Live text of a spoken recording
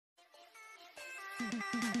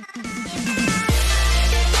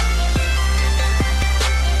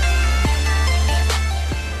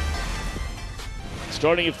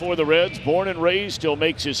Starting it for the Reds, born and raised, still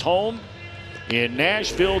makes his home in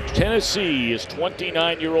Nashville, Tennessee, is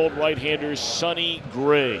 29-year-old right-hander Sonny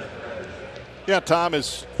Gray. Yeah, Tom,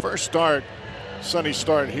 his first start, Sonny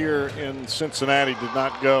start here in Cincinnati did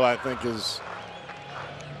not go, I think, as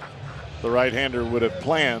the right-hander would have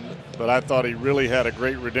planned. But I thought he really had a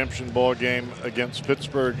great redemption ball game against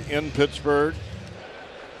Pittsburgh in Pittsburgh.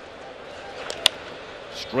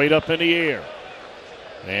 Straight up in the air.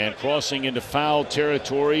 And crossing into foul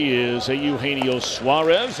territory is Eugenio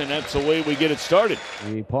Suarez, and that's the way we get it started.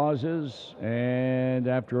 He pauses, and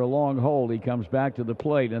after a long hold, he comes back to the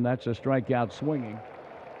plate, and that's a strikeout swinging.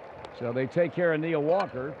 So they take care of Neil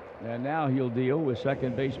Walker, and now he'll deal with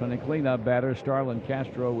second baseman and cleanup batter Starlin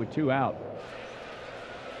Castro with 2 out.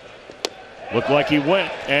 Looked like he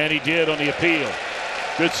went, and he did on the appeal.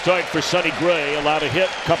 Good start for Sonny Gray. Allowed a hit,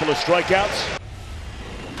 couple of strikeouts.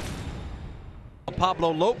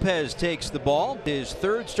 Pablo Lopez takes the ball. His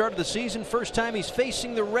 3rd start of the season, first time he's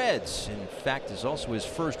facing the Reds. In fact, is also his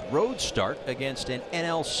first road start against an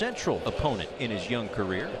NL Central opponent in his young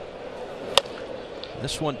career.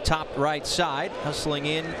 This one top right side, hustling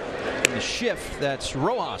in the shift. That's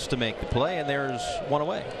Rojas to make the play, and there's one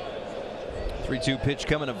away. 3-2 pitch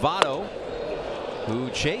coming to Votto,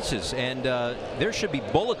 who chases, and there should be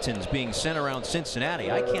bulletins being sent around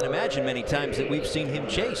Cincinnati. I can't imagine many times that we've seen him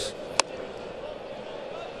chase.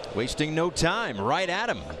 Wasting no time, right at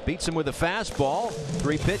him. Beats him with a fastball.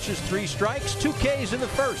 3 pitches, 3 strikes, 2 Ks in the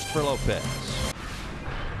first for Lopez.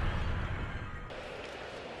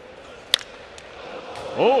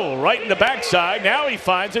 Oh, right in the backside. Now he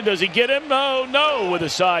finds it. Does he get him? Oh, no, with a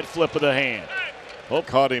side flip of the hand. Oh,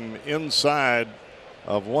 caught him inside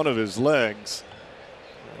of one of his legs.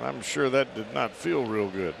 I'm sure that did not feel real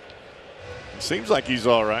good. It seems like he's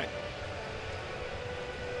all right.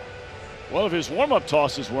 Well, if his warm-up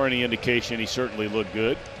tosses were any indication, he certainly looked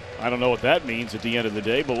good. I don't know what that means at the end of the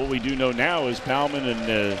day, but what we do know now is Bauman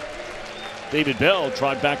and David Bell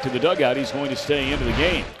trot back to the dugout. He's going to stay into the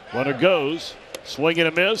game. Runner goes, swing and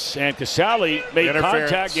a miss, and Casale made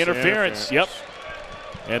contact, interference. Yep.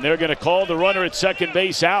 And they're going to call the runner at second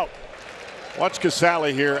base out. Watch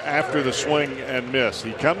Casale here after the swing and miss.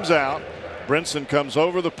 He comes out. Brinson comes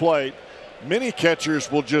over the plate. Many catchers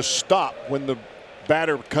will just stop when the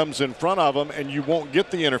batter comes in front of him, and you won't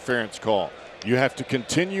get the interference call. You have to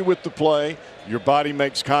continue with the play. Your body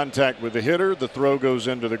makes contact with the hitter. The throw goes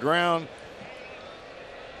into the ground,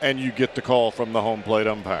 and you get the call from the home plate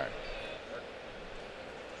umpire.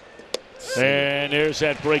 And there's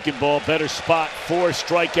that breaking ball. Better spot. 4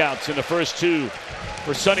 strikeouts in the first 2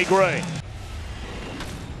 for Sonny Gray.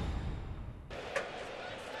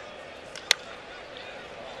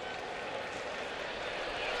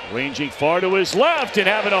 Ranging far to his left and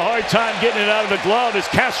having a hard time getting it out of the glove is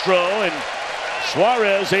Castro, and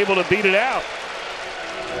Suarez able to beat it out.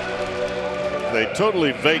 They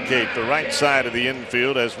totally vacate the right side of the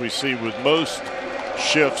infield, as we see with most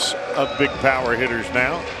shifts of big power hitters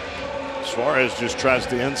now. Suarez just tries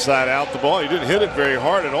to inside out the ball. He didn't hit it very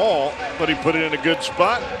hard at all, but he put it in a good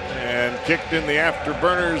spot and kicked in the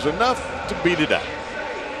afterburners enough to beat it out.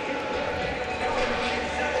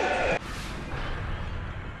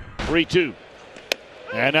 3-2.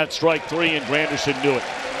 And that's strike 3, and Granderson knew it.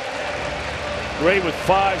 Gray with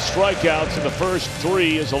 5 strikeouts in the first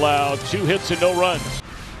 3 has allowed 2 hits and no runs.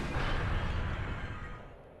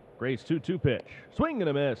 Gray's 2-2 pitch. Swing and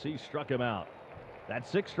a miss. He struck him out. That's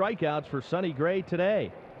 6 strikeouts for Sonny Gray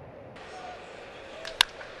today.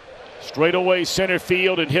 Straight away center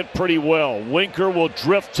field and hit pretty well. Winker will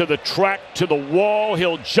drift to the track, to the wall.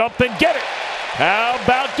 He'll jump and get it. How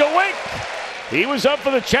about DeWink? He was up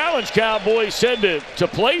for the challenge, Cowboys said, to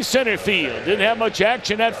play center field. Didn't have much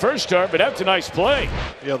action that first start, but that's a nice play.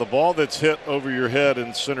 Yeah, the ball that's hit over your head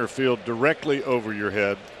in center field, directly over your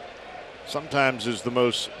head, sometimes is the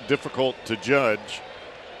most difficult to judge.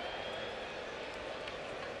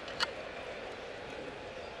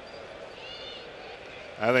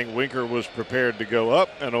 I think Winker was prepared to go up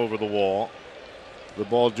and over the wall. The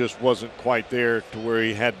ball just wasn't quite there to where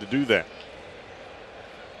he had to do that.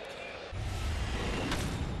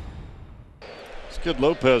 Kid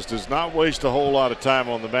Lopez does not waste a whole lot of time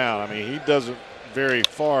on the mound. I mean, he doesn't very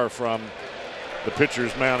far from the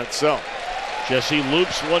pitcher's mound itself. Jesse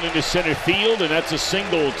loops one into center field, and that's a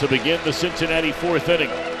single to begin the Cincinnati 4th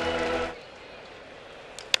inning.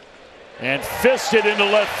 And fisted into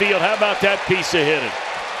left field. How about that piece of hitting?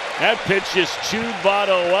 That pitch just chewed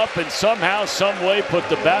Votto up and somehow, some way put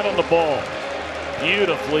the bat on the ball.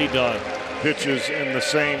 Beautifully done. pitches in the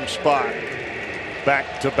same spot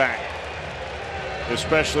back to back,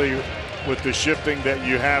 especially with the shifting that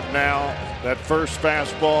you have now. That first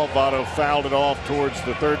fastball, Votto fouled it off towards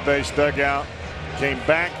the third base dugout, came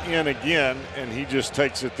back in again, and he just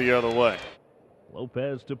takes it the other way.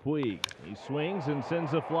 Lopez to Puig. He swings and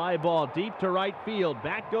sends a fly ball deep to right field.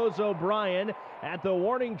 Back goes O'Brien at the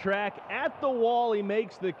warning track. At the wall, he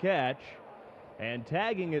makes the catch. And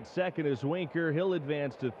tagging at second is Winker. He'll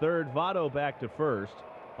advance to third. Votto back to first.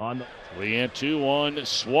 On the 3-2 on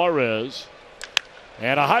Suarez.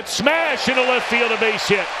 And a hot smash into left field, a base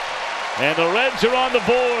hit. And the Reds are on the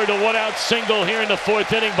board. A one-out single here in the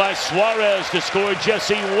fourth inning by Suarez to score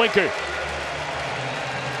Jesse Winker.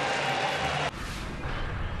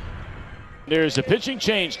 There's a pitching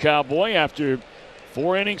change, Cowboy. After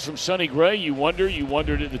 4 innings from Sonny Gray, you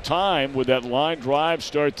wondered at the time, would that line drive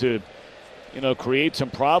start to, create some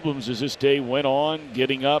problems as this day went on,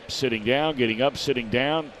 getting up, sitting down, getting up, sitting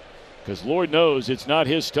down. Because Lord knows it's not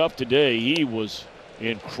his stuff today. He was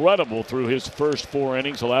incredible through his first 4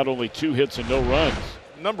 innings, allowed only 2 hits and no runs.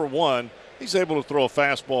 Number one, he's able to throw a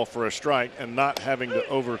fastball for a strike and not having to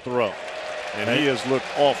overthrow. And he has looked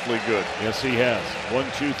awfully good. Yes, he has. 1,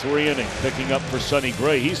 2, 3 inning picking up for Sonny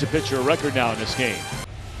Gray. He's the pitcher of record now in this game.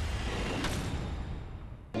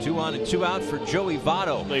 2 on and 2 out for Joey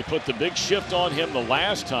Votto. They put the big shift on him the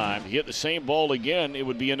last time. He hit the same ball again, it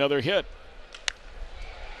would be another hit.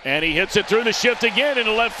 And he hits it through the shift again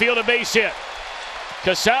into left field, a base hit.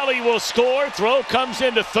 Casale will score. Throw comes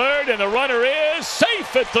into third, and the runner is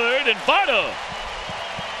safe at third, and Votto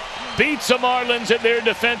beats the Marlins at their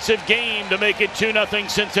defensive game to make it 2-0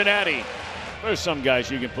 Cincinnati. There's some guys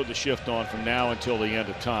you can put the shift on from now until the end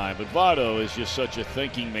of time, but Votto is just such a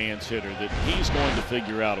thinking man's hitter that he's going to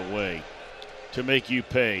figure out a way to make you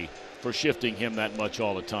pay for shifting him that much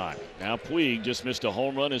all the time. Now Puig just missed a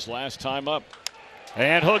home run his last time up.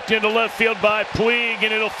 And hooked into left field by Puig,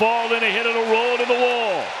 and it'll fall in a hit. It'll roll to the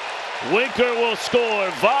wall. Winker will score.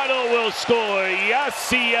 Votto will score.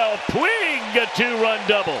 Yasiel Puig, a 2-run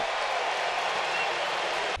double.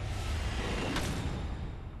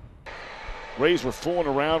 Rays were fooling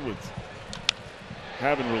around with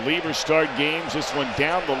having relievers start games. This one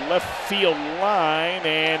down the left field line,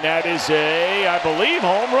 and that is I believe,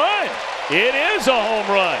 home run. It is a home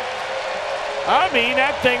run. I mean,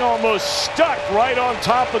 that thing almost stuck right on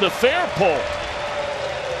top of the fair pole.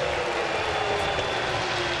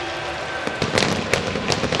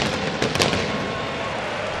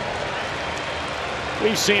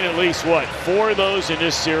 We've seen at least, 4 of those in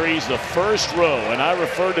this series, the first row, and I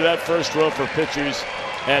refer to that first row for pitchers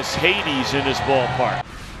as Hades in this ballpark.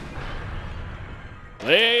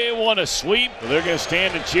 They want to sweep. They're going to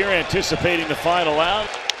stand and cheer, anticipating the final out.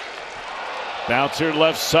 Bouncer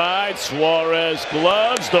left side, Suarez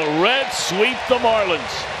gloves. The Reds sweep the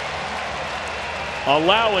Marlins,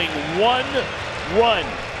 allowing 1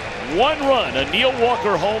 run, a Neil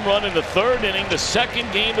Walker home run in the 3rd inning, the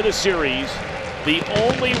 2nd game of the series, the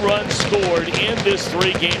only run scored in this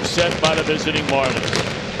 3-game set by the visiting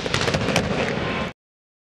Marlins.